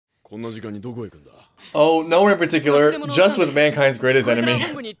Oh, nowhere in particular, just with mankind's greatest enemy.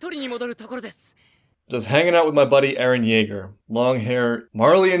 Just hanging out with my buddy Eren Yeager. Long hair,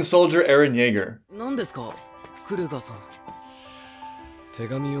 Marleyan soldier Eren Yeager.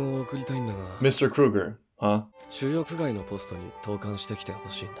 Mr. Kruger, huh?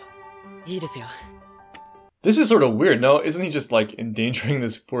 This is sort of weird, no? Isn't he just like endangering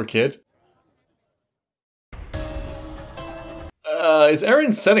this poor kid? Is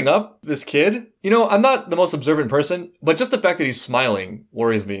Eren setting up this kid? You know, I'm not the most observant person, but just the fact that he's smiling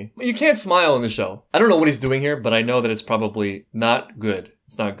worries me. You can't smile in the show. I don't know what he's doing here, but I know that it's probably not good.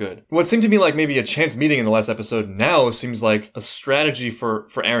 It's not good. What seemed to me like maybe a chance meeting in the last episode now seems like a strategy by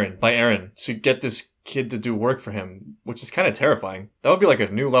Eren, to get this kid to do work for him, which is kind of terrifying. That would be like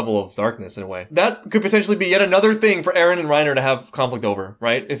a new level of darkness in a way. That could potentially be yet another thing for Eren and Reiner to have conflict over,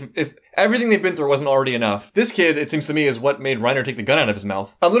 right? If everything they've been through wasn't already enough, this kid, it seems to me, is what made Reiner take the gun out of his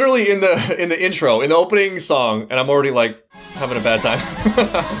mouth. I'm literally in the intro, in the opening song, and I'm already like having a bad time.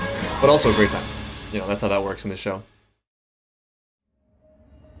 But also a great time. You know, that's how that works in this show.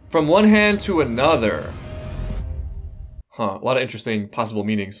 From one hand to another. Huh, a lot of interesting possible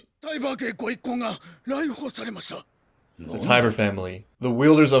meanings. The Tybur family. The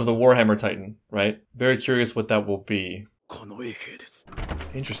wielders of the Warhammer Titan, right? Very curious what that will be.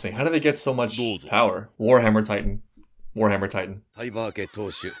 Interesting. How do they get so much power? Warhammer Titan. Warhammer Titan.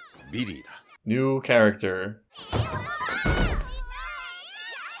 New character.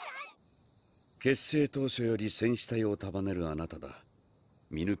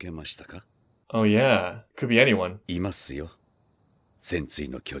 Oh yeah, could be anyone.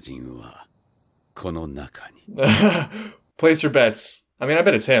 Place your bets. I mean, I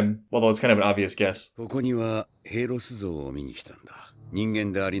bet it's him, although it's kind of an obvious guess.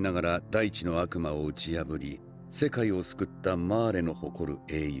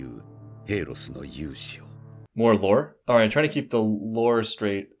 More lore? Alright, trying to keep the lore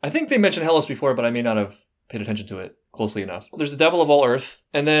straight. I think they mentioned Hellas before, but I may not have paid attention to it closely enough. There's the Devil of All Earth,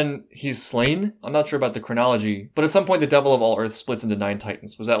 and then he's slain. I'm not sure about the chronology, but at some point the Devil of All Earth splits into 9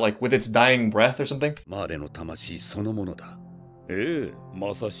 titans. Was that like with its dying breath or something?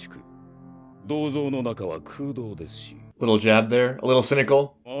 Little jab there, a little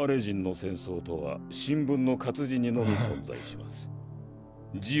cynical.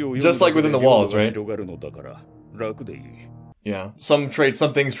 Just like within the walls, right? Yeah, some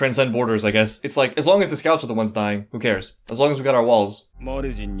things transcend borders, I guess. It's like, as long as the scouts are the ones dying, who cares? As long as we got our walls.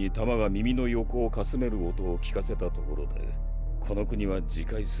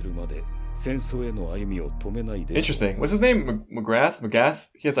 Interesting. What's his name? McGrath? McGath?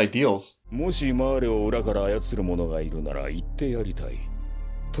 He has ideals.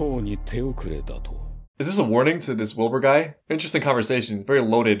 Is this a warning to this Wilbur guy? Interesting conversation. Very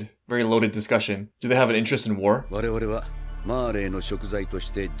loaded discussion. Do they have an interest in war?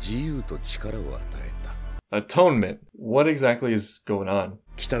 Atonement. What exactly is going on?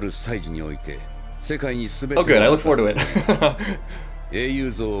 Oh good, I look forward to it.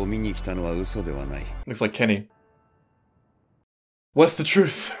 Looks like Kenny. What's the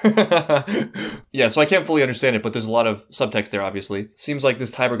truth? Yeah, so I can't fully understand it, but there's a lot of subtext there, obviously. Seems like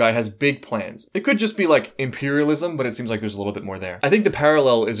this Tybur guy has big plans. It could just be like imperialism, but it seems like there's a little bit more there. I think the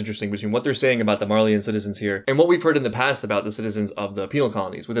parallel is interesting between what they're saying about the Marleyan citizens here and what we've heard in the past about the citizens of the penal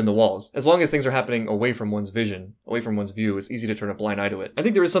colonies within the walls. As long as things are happening away from one's vision, away from one's view, it's easy to turn a blind eye to it. I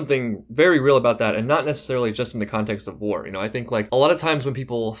think there is something very real about that, and not necessarily just in the context of war. You know, I think like a lot of times when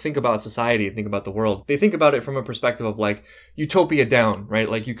people think about society and think about the world, they think about it from a perspective of like utopia down, right?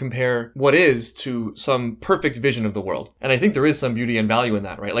 Like you compare what is to some perfect vision of the world. And I think there is some beauty and value in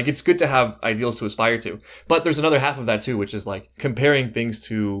that, right? Like it's good to have ideals to aspire to, but there's another half of that too, which is like comparing things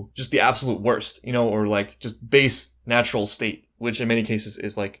to just the absolute worst, you know, or like just base natural state, which in many cases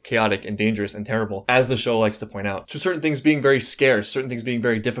is like chaotic and dangerous and terrible, as the show likes to point out. To certain things being very scarce, certain things being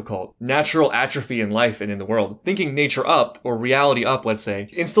very difficult, natural atrophy in life and in the world. Thinking nature up, or reality up, let's say,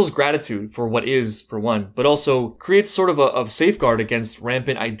 instills gratitude for what is, for one, but also creates sort of a safeguard against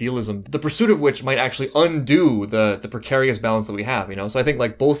rampant idealism, the pursuit of which might actually undo the precarious balance that we have, you know? So I think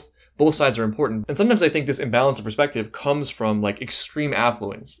like both sides are important. And sometimes I think this imbalance of perspective comes from like extreme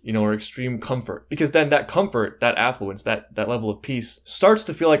affluence, you know, or extreme comfort. Because then that comfort, that affluence, that level of peace starts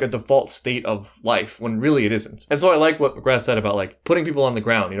to feel like a default state of life when really it isn't. And so I like what McGrath said about like putting people on the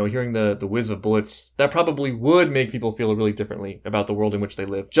ground, you know, hearing the whiz of bullets. That probably would make people feel really differently about the world in which they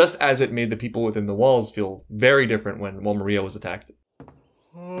live. Just as it made the people within the walls feel very different when Maria was attacked.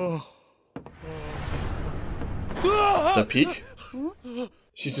 The peak?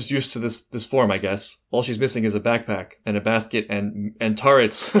 She's just used to this form, I guess. All she's missing is a backpack and a basket and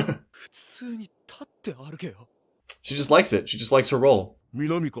turrets. She just likes it. She just likes her role. They're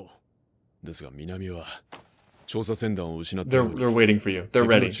waiting for you. They're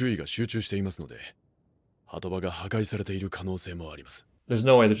ready. There's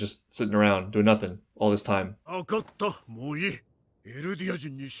no way they're just sitting around doing nothing all this time.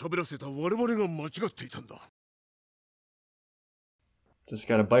 Just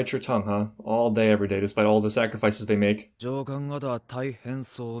gotta bite your tongue, huh? All day, every day, despite all the sacrifices they make.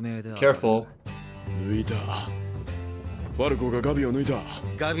 Careful.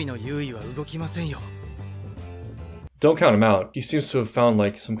 Don't count him out. He seems to have found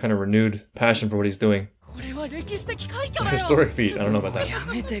like some kind of renewed passion for what he's doing. A historic feat. I don't know about that.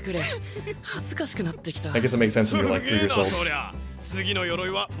 I guess it makes sense when you're like 3 years old.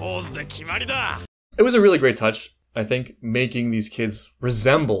 It was a really great touch, I think, making these kids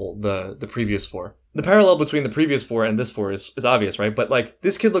resemble the previous 4. The parallel between the previous 4 and this 4 is obvious, right? But like,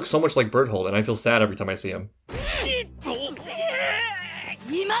 this kid looks so much like Berthold, and I feel sad every time I see him.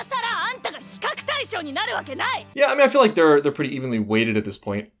 Yeah, I mean, I feel like they're pretty evenly weighted at this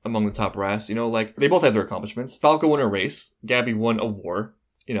point among the top brass. You know, like, they both have their accomplishments. Falco won a race. Gabby won a war.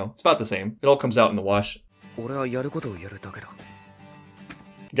 You know, it's about the same. It all comes out in the wash.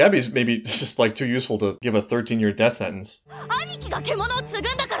 Gabby's maybe just like too useful to give a 13-year death sentence.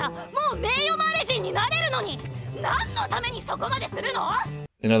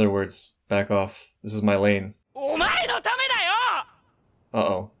 In other words, back off. This is my lane.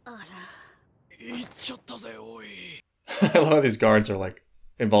 Uh-oh. I love how these guards are like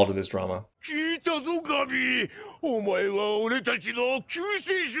involved in this drama.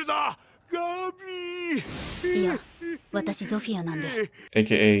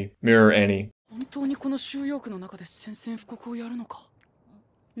 AKA Mirror Annie.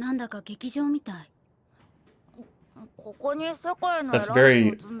 That's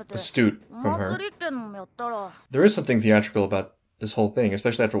very astute from her. There is something theatrical about this whole thing,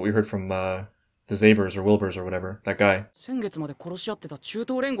 especially after what we heard from the Zabers or Wilbers or whatever, that guy.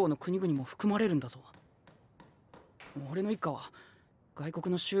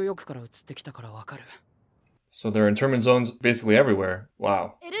 So there are internment zones basically everywhere.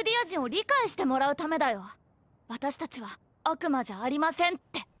 Wow.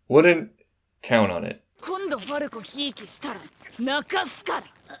 Wouldn't count on it.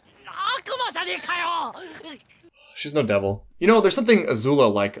 She's no devil. You know, there's something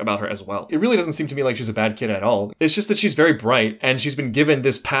Azula-like about her as well. It really doesn't seem to me like she's a bad kid at all. It's just that she's very bright, and she's been given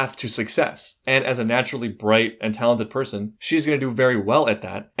this path to success. And as a naturally bright and talented person, she's going to do very well at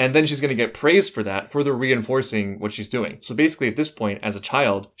that. And then she's going to get praised for that, further reinforcing what she's doing. So basically, at this point, as a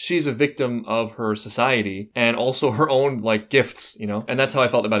child, she's a victim of her society and also her own, like, gifts, you know? And that's how I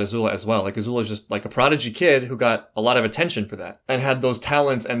felt about Azula as well. Like, Azula's just like a prodigy kid who got a lot of attention for that and had those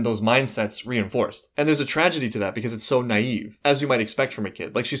talents and those mindsets reinforced. And there's a tragedy to that because it's so naive, as you might expect from a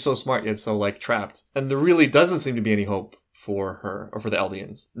kid. Like, she's so smart yet so, like, trapped. And there really doesn't seem to be any hope for her or for the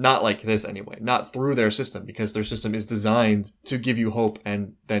Eldians. Not like this anyway. Not through their system, because their system is designed to give you hope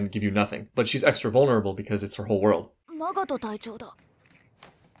and then give you nothing. But she's extra vulnerable because it's her whole world.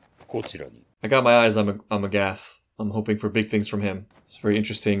 I got my eyes on Magath. I'm hoping for big things from him. It's a very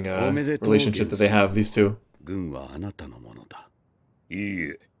interesting relationship that they have, these two.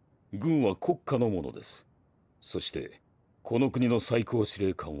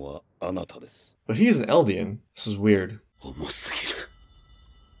 But he is an Eldian. This is weird.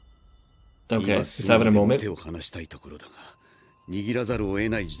 Okay, he's having a moment.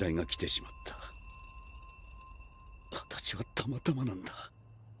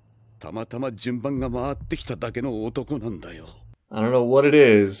 I don't know what it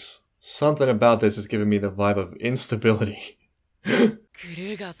is. Something about this is giving me the vibe of instability.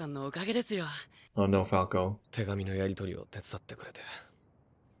 Oh no, Falco.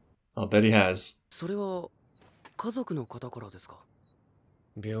 I'll bet he has. I'm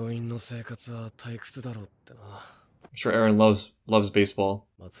sure Aaron loves baseball.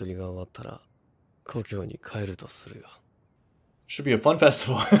 Should be a fun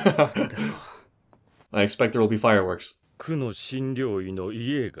festival. I expect there will be fireworks.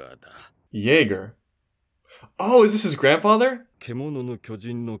 Jaeger. Oh, is this his grandfather?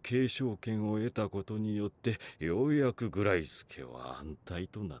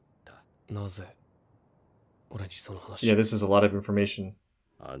 Yeah, this is a lot of information.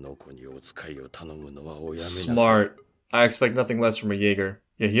 Smart. I expect nothing less from a Jaeger.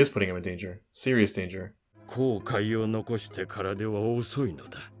 Yeah, he is putting him in danger. Serious danger. I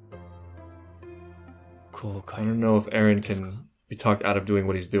don't know if Aaron can be talked out of doing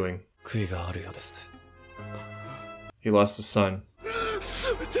what he's doing. He lost his son.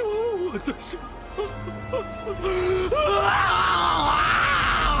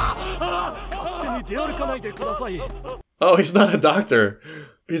 Oh, he's not a doctor.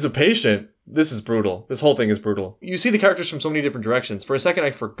 He's a patient. This is brutal. This whole thing is brutal. You see the characters from so many different directions. For a second,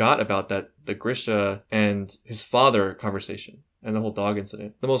 I forgot about the Grisha and his father conversation and the whole dog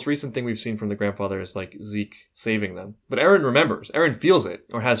incident. The most recent thing we've seen from the grandfather is like Zeke saving them. But Eren remembers. Eren feels it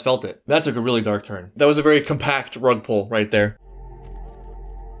or has felt it. That took a really dark turn. That was a very compact rug pull right there.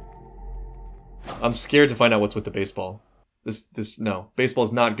 I'm scared to find out what's with the baseball. No. Baseball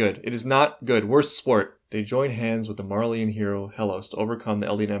is not good. It is not good. Worst sport. They join hands with the Marleyan hero Helos to overcome the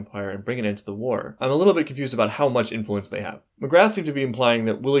Eldian Empire and bring an end to the war. I'm a little bit confused about how much influence they have. McGrath seemed to be implying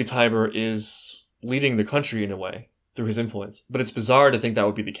that Willy Tybur is leading the country in a way through his influence. But it's bizarre to think that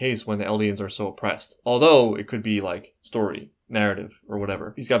would be the case when the Eldians are so oppressed. Although it could be like story, narrative, or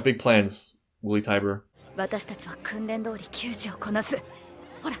whatever. He's got big plans, Willy Tybur.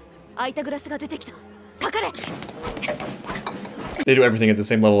 They do everything at the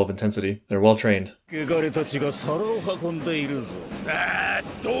same level of intensity. They're well trained. Pretty good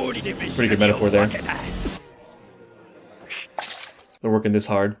metaphor there. They're working this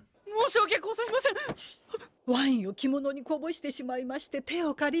hard.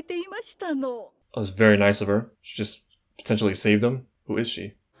 That was very nice of her. She just potentially saved them. Who is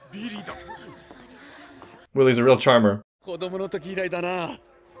she? Willy's a real charmer.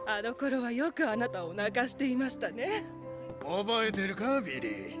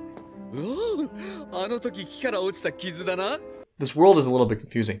 This world is a little bit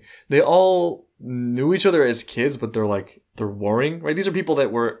confusing. They all knew each other as kids, but they're warring, right? These are people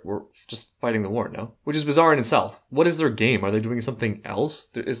that were just fighting the war, no? Which is bizarre in itself. What is their game? Are they doing something else?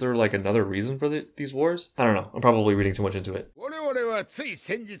 Is there like another reason for these wars? I don't know. I'm probably reading too much into it.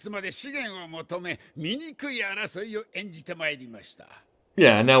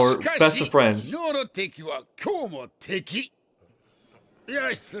 Yeah, and now we're best of friends.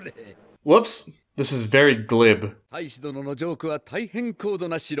 Whoops. This is very glib. This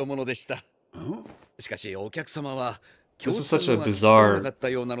is such a bizarre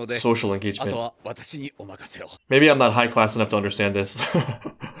social engagement. Maybe I'm not high class enough to understand this.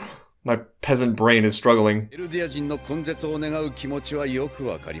 My peasant brain is struggling.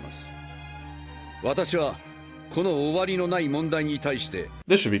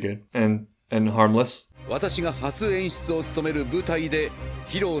 This should be good and harmless. I love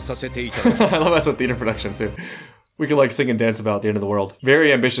that's a theater production too. We can like sing and dance about the end of the world.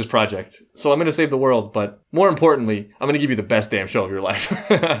 Very ambitious project. So I'm gonna save the world, but more importantly, I'm gonna give you the best damn show of your life.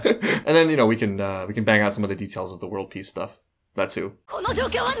 And then we can bang out some of the details of the world peace stuff. That too.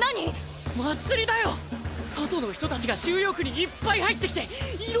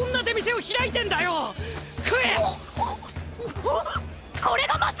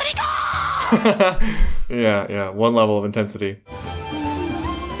 Yeah, one level of intensity.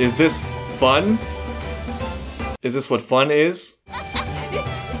 Is this fun? Is this what fun is?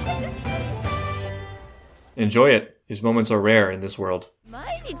 Enjoy it. These moments are rare in this world.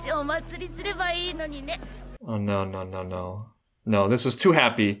 Oh no. No, this was too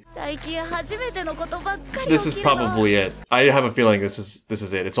happy. This is probably it. I have a feeling this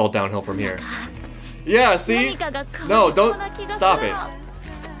is it. It's all downhill from here. Yeah, see? No, don't stop it.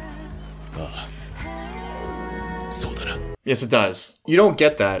 Yes, it does. You don't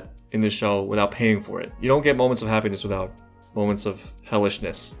get that in this show without paying for it. You don't get moments of happiness without moments of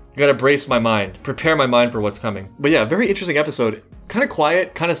hellishness. You gotta brace my mind, prepare my mind for what's coming. But yeah, very interesting episode. Kind of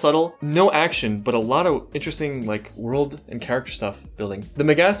quiet, kind of subtle, no action, but a lot of interesting like world and character stuff building. The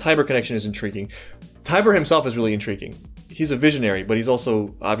McGrath-Tybur connection is intriguing. Tybur himself is really intriguing. He's a visionary, but he's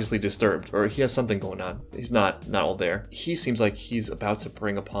also obviously disturbed, or he has something going on. He's not all there. He seems like he's about to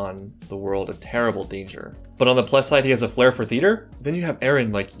bring upon the world a terrible danger. But on the plus side, he has a flair for theater. Then you have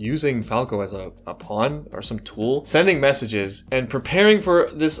Eren like using Falco as a pawn or some tool, sending messages and preparing for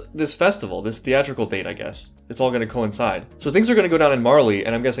this festival, this theatrical date, I guess. It's all going to coincide. So things are going to go down in Marley,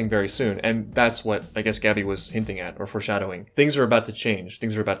 and I'm guessing very soon. And that's what I guess Gabby was hinting at or foreshadowing. Things are about to change.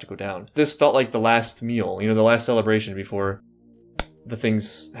 Things are about to go down. This felt like the last meal, the last celebration before the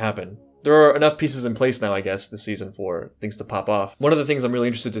things happen. There are enough pieces in place now, I guess, this season for things to pop off. One of the things I'm really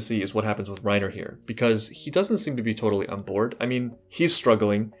interested to see is what happens with Reiner here, because he doesn't seem to be totally on board. I mean, he's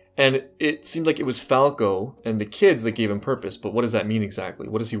struggling. And it seemed like it was Falco and the kids that gave him purpose, but what does that mean exactly?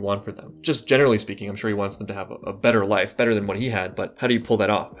 What does he want for them? Just generally speaking, I'm sure he wants them to have a better life, better than what he had, but how do you pull that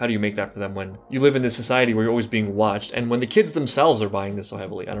off? How do you make that for them when you live in this society where you're always being watched, and when the kids themselves are buying this so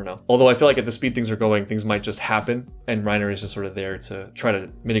heavily? I don't know. Although I feel like at the speed things are going, things might just happen, and Reiner is just sort of there to try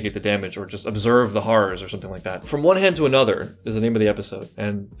to mitigate the damage or just observe the horrors or something like that. From one hand to another is the name of the episode,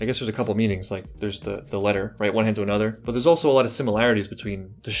 and I guess there's a couple meanings, like there's the letter, right? One hand to another, but there's also a lot of similarities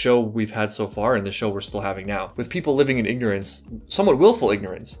between the show we've had so far and the show we're still having now, with people living in ignorance, somewhat willful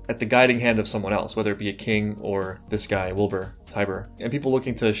ignorance, at the guiding hand of someone else, whether it be a king or this guy, Willy Tybur, and people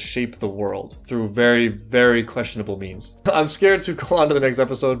looking to shape the world through very, very questionable means. I'm scared to go on to the next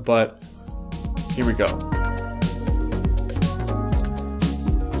episode, but here we go.